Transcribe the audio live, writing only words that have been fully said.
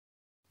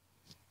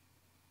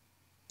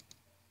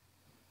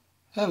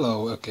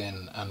Hello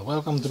again and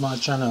welcome to my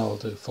channel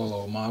to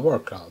follow my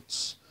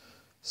workouts.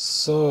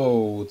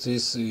 So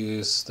this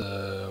is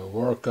the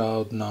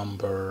workout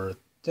number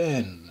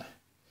 10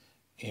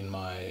 in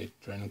my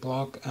training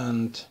block,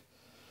 and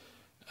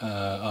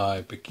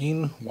I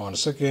begin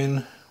once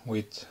again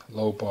with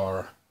low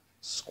bar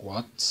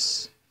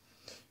squats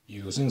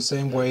using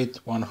same weight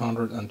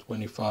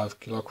 125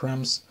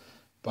 kilograms,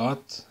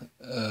 but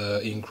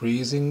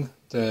increasing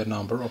the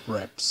number of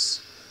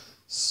reps.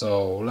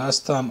 So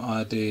last time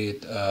I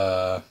did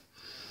 5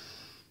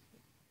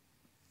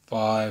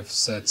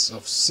 sets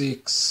of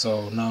 6,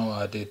 so now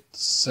I did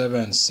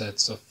 7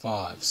 sets of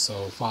 5,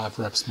 so 5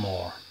 reps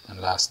more than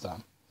last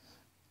time.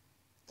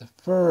 The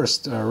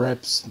first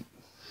reps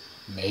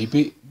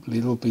maybe a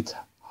little bit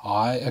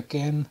high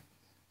again,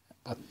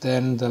 but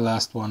then the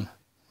last one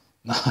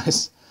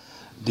nice,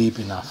 deep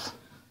enough.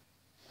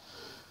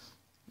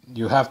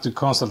 You have to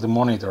constantly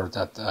monitor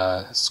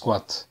that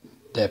squat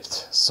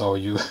depth, so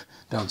you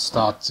don't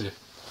start to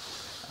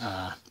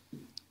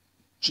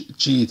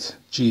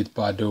cheat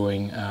by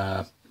doing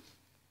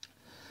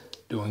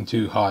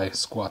too high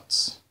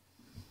squats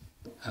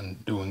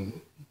and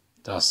doing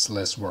thus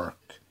less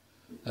work.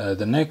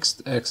 The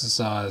next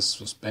exercise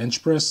was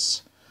bench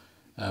press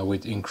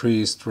with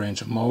increased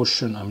range of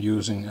motion. I'm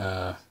using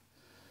a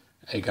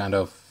kind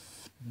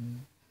of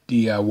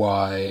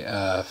DIY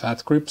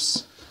fat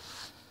grips.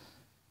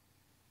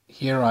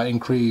 Here I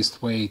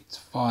increased weight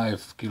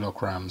 5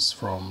 kilograms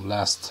from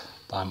last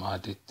time I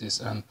did this,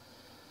 and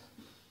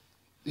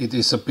it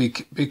is a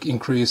big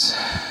increase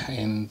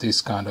in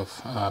this kind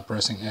of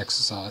pressing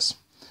exercise.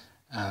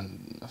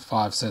 And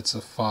 5 sets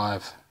of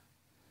 5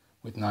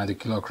 with 90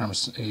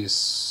 kilograms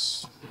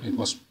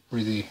was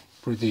pretty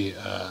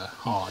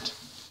hard.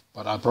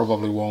 But I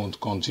probably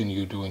won't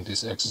continue doing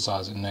this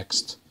exercise in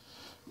next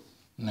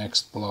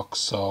block,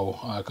 so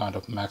I kind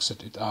of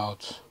maxed it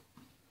out.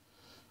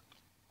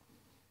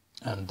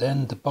 And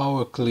then the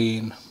power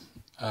clean.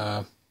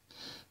 Power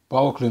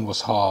clean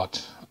was hard.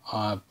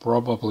 I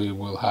probably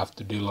will have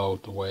to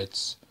deload the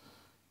weights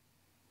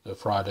the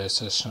Friday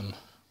session.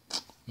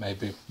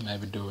 Maybe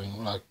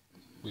doing like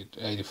with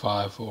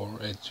 85 or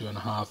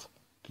 82.5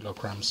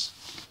 kilograms.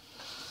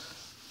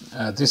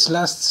 This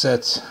last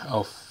set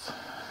of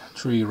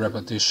 3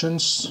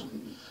 repetitions,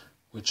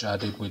 which I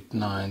did with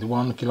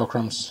 91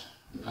 kilograms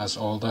as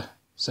all the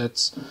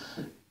sets,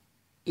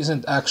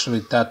 isn't actually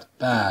that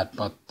bad,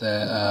 but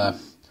the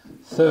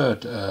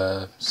third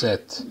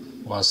set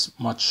was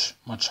much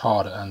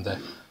harder and the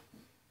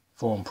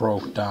form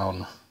broke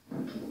down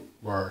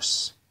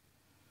worse.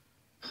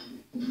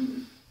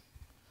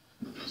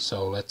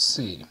 So let's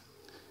see.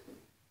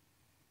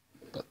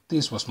 But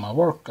this was my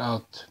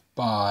workout.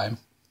 Bye.